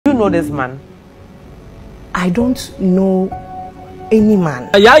know this man? I don't know any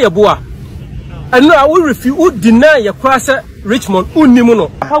man. Yeboah. And no, I will refuse. Would deny your class Richmond.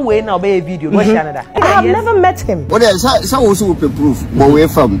 How way now be a video? I have never met him. What else? Some also will proof. But where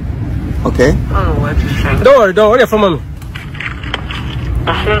from? Okay. Don't worry from me.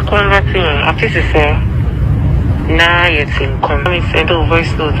 I feel converting. I feel to say. Nah, it's in comment. Send a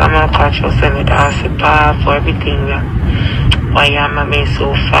voice note. I'm a catch or send it as a bar for everything. Why am I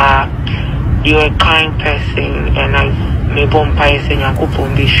so far? You're a kind person, and I may bomb pies and I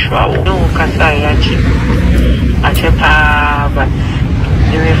could be sure. No, Kasai, I chepa, but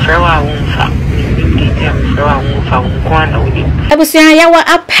you refer I was saying, I was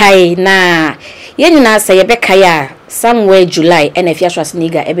up high now. Yenna say Bekaya somewhere July, and if Yashwas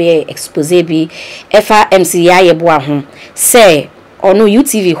nigger ebe expose be FMCI Yeboah home. Say, or no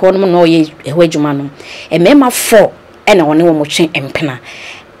UTV hormone no ye a wedgumano, a mema 4 and on no motion empena.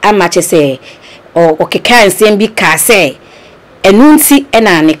 I match say, or Kaka and same big car say, a nunsi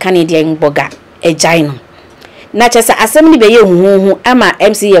and a Canadian boga, a gino. Not just assembly be you ama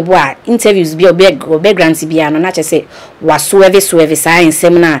MC Yeboah interviews be background Sibiano, not just say was swerve science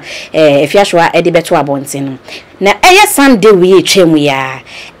seminar, if Yashua Eddie Beto Abontin. Na eye Sunday we chem we are,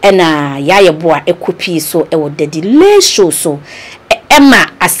 and Yeboah a copy so a would the delay show so.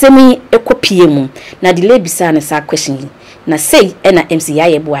 Emma assembly a copy mu, na delay beside a question. Na say ena MC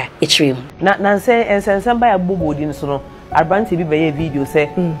Yeboah a trim. Na say and send by a boo in so. Arbanti bi be video say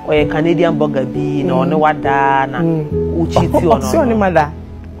or a Canadian burger be no no wada na uchiti or no. So ni mother.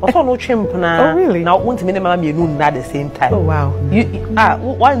 Also no chimp na. Oh really? Now want me mama me no at the same time. Oh wow. You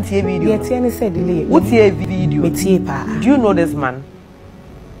one tie video. Yeah, tie said delay. What tie video? Me tie pa. Do you know this man?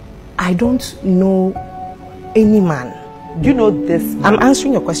 I don't know any man. Do you know this man? I'm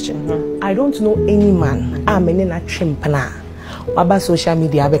answering your question. I don't know any man. I'm a chimp na. About social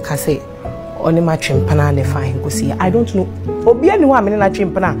media be say on my chimpana ne fine go see. I don't know. Obi any one me na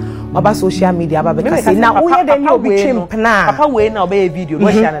chimpana about social media about say now we then you be chimpana. Papa we now be a video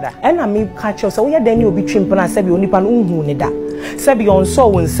no share na. And I me catch you so we then you be chimpana say be onipa no hu ne da. Say be on so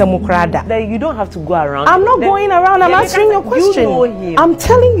when nsem kra da. You don't have to go around. I'm not going around. I'm answering your question. You know him. I'm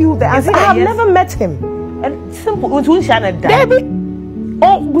telling you that I have never met him. And simple untu share na da. Baby.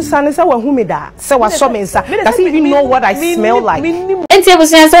 Oh, Busane say who me da. Say what so me say. Does he even know what I smell like? Enti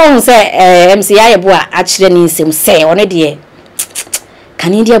Busane say MC Yeboah actually ni nsem say one dey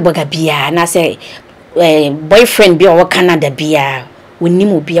Canadian boga bia na say boyfriend bi o Canada bia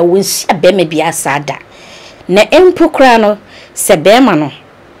wonimu bia wonhia be me bia sada na empo kra no se be ma no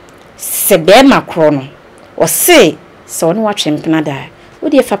se be ma kro no o say so no wa twempena da wo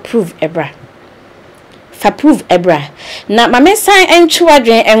dey fa prove ebra na mama san enchu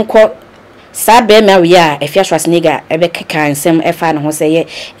adwen enko sa be ma we a efiashwas nigga ebe keka nsem efa no ho say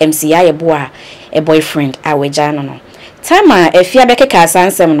MC Yeboah a boyfriend aweja no time efia be keka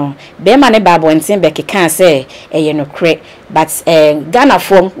sansem no be ma ne babontin be keka say eye no kre but Ghana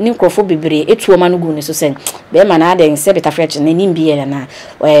from ni krofo bebre etuoma no gu ni so say be ma na den se beta fresh na nim biye na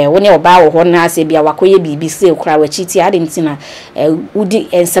woni oba wo ho na ase bia wakoye bibi se kura wa chiti ade ntina udi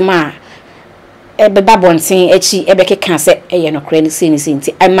ensem a beba bontin echi ebeke kan se eye no kra ni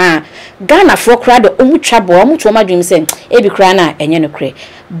sinti ama Ghana for kra do omutwa bo omuto ma dwem se ebi kra na enye no kra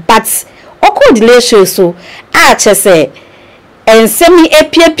but oko delay show so a che se ensemi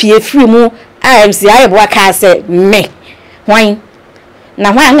epiepie free mu MC Yeboah ka se me hwan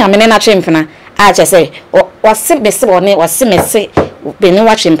na hwan anya me na chempena a che se wase bese woni wase mese be ni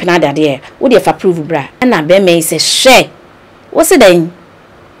wa chempena dade wo de fa prove bra na be me se hwe wo se den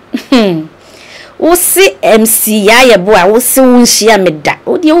wo se MC Yeboah wo se wonhia meda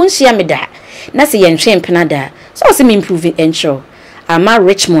wo de wonhia meda na se yen chempena da so se me improve ensure ama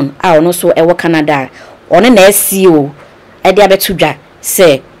Richmond a ono so ewo Canada one na SEO e de abetudwa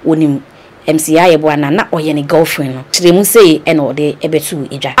se wonim MC Yeboah na oye ne girlfriend no kiremu say e na ode ebetu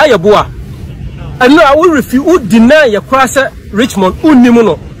edwa Yeboah and no I will refuse would deny your class Richmond unimu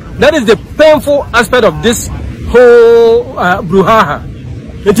no. That is the painful aspect of this whole brouhaha.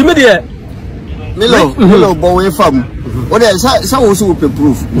 Intermediate Hello, but where from? What else? Some also will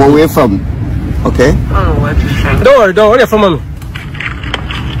proof, but where from? Okay. Don't worry from me.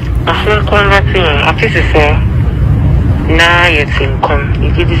 I feel converting. I feel to say, nah, it's income.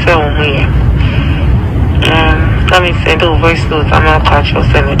 You did this one here. Let me send a voice note. I'm not catch or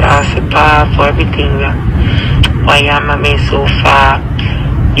send it as a bar for everything. Why am I so far?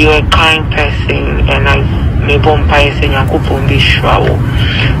 You're a kind person, and I may bomb pies and I could be sure.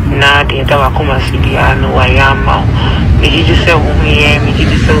 Nah, the other come as Sibiano, I am. Me just say, me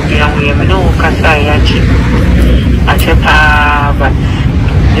just say, no, Kasai, I chepa, but.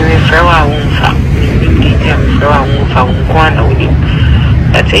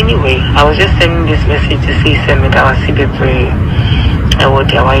 But anyway, I was just sending this message to say something that was super prayer. I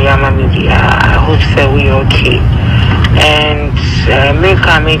hope so we okay. And make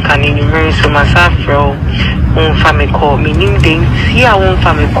an enumerate so myself from family call. Meaning they see I won't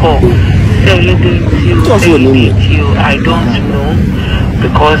family call. Say you I don't know.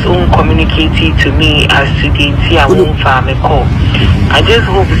 Because communicated to me as to the I won't family call. I just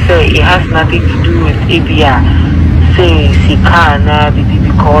hope say it has nothing to do with ABR. Say Sikana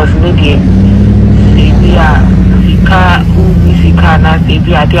because maybe Sikana say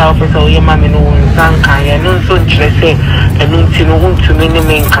the officer or your mammy no Zanka and no so say and no to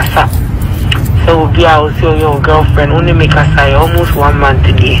many casa. So be also your girlfriend only make us almost 1 month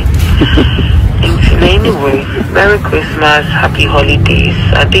today. Anyway, Merry Christmas, Happy Holidays.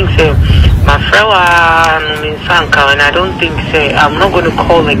 I think say my friend in Sanka and I don't think say I'm not going to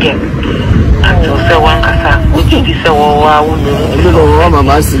call again until say one casa which is say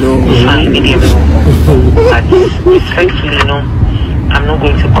but respectfully I'm not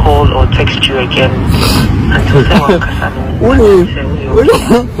going to call or text you again until say one casa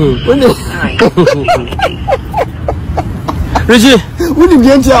Reggie, would you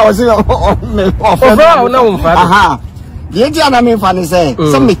get your say aha the Indiana me fan say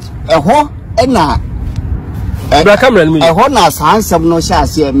summit a ho na camera me a ho na handsome no sha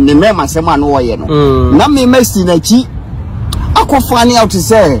say me mema sema no woye no na me mesi na chi akofani out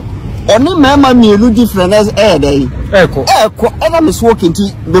say oni mema mielu different as dey eko ena me so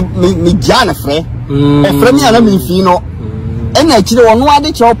kenti me jana frɛ o frɛ me ana me fi no ena chire wono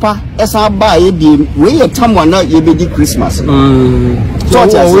ade chopa esa ba ye bi we ye tamwa na ye be di Christmas so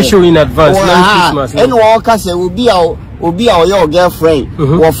we wish you in advance na Christmas ena wo ka say obi a your girlfriend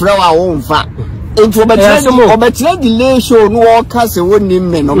wo frɛ wa wo mfa into obetre delay show no wo ka say woni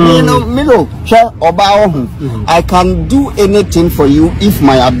me no me no hwe oba wo hu I can do anything for you if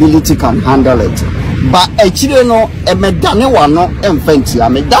my ability can handle it. But actually no emedane wano emfentia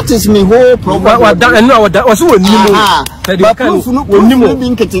me that is me whole problem no was wonimo wonimo bi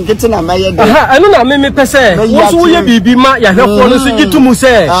nketenkete na maye de anu na me pese wo so ye bibi ma ya hwefo no so gitumu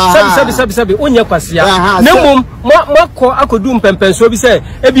se sabi onye kwasea na mom makọ akodu mpempenso bi se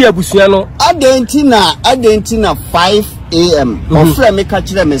e bi abusua no adentina 5 am ofre me ka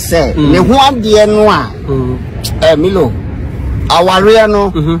kire me se ne ho ade no a Milo aware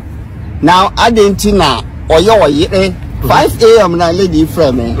no now adentina oyo yire 5 am na lady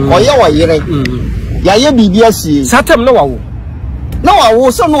friend me oyo yire ya ye bibi asi satem no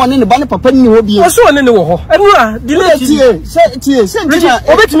wawo so no one ne ba ne papa ni ho bi o so ne wo ho enu a delay tie ntina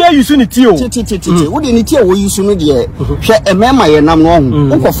obetimi ayusu ni tie o wo de ni tie wo yusu no de hwe emema ye nam no ho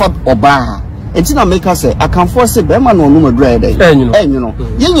nkofa oba entina make us say I can force be ma no no madura dey enyu no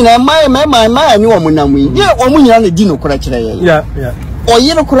ye nyina emema ni wo munam yi ye wo nyina ne di no kora kire ye yeah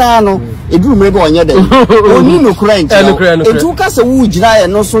oyire kura no eduru mebe onye dey oni no kura nti etu ka se wu gira ye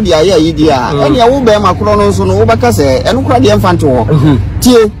no so de aye yidi a ene wo be ma kura no so no wo beka se eno kura de enfante wo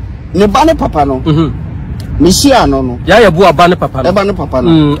tie ne ba ne papa no mishia no ya Yeboah ba ne papa no e ba ne papa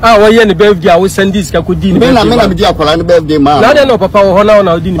no wo ye ne birthday a wo send this ka ko di ne birthday me na me di akola ne birthday ma na de no papa wo ho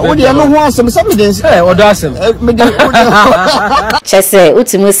na di ne birthday wo de no ho asem se me de odo asem me de chese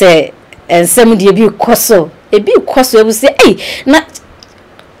utimu se ensem de bi koso ebi koso ebu se na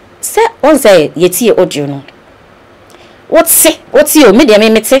se on say yeti audio no what's you me dey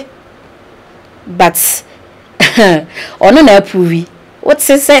mete but ono na approve what's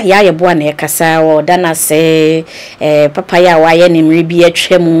say ya Yeboah na ekasa wo dana se papa ya wa ye ne mre bi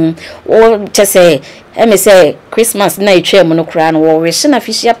atwam wo chese me say Christmas na atwam no kra no wo wish na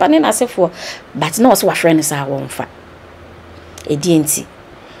fishi apane na asefo but no so wa friend sa wo mfa edienti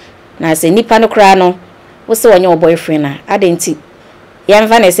na se nipa no kra no wo se wonye boyfriend na adenti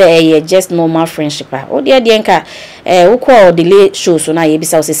yamfa na say just normal friendship o de nka wo call delay show so na ye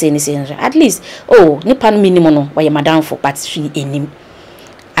bisa o se ni at least nipa no minimum no wa ye madam for but she enim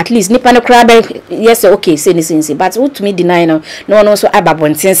at least nipa no kra be yes okay say ni but what to me deny no so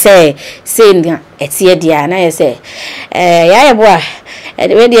ababonten say na etie dia na ye say ya Yeboah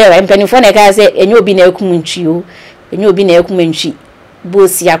we dey empanifo na ka say enye obi na ekum ntwi o enye obi na ekum ntwi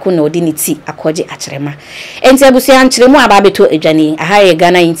bosi yako na odi ni ti akoje akyerema enti abusu ya nkyeremu aba beto adwane aha ye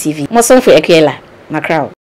Ghana TV mo sonfo ekwela na crowd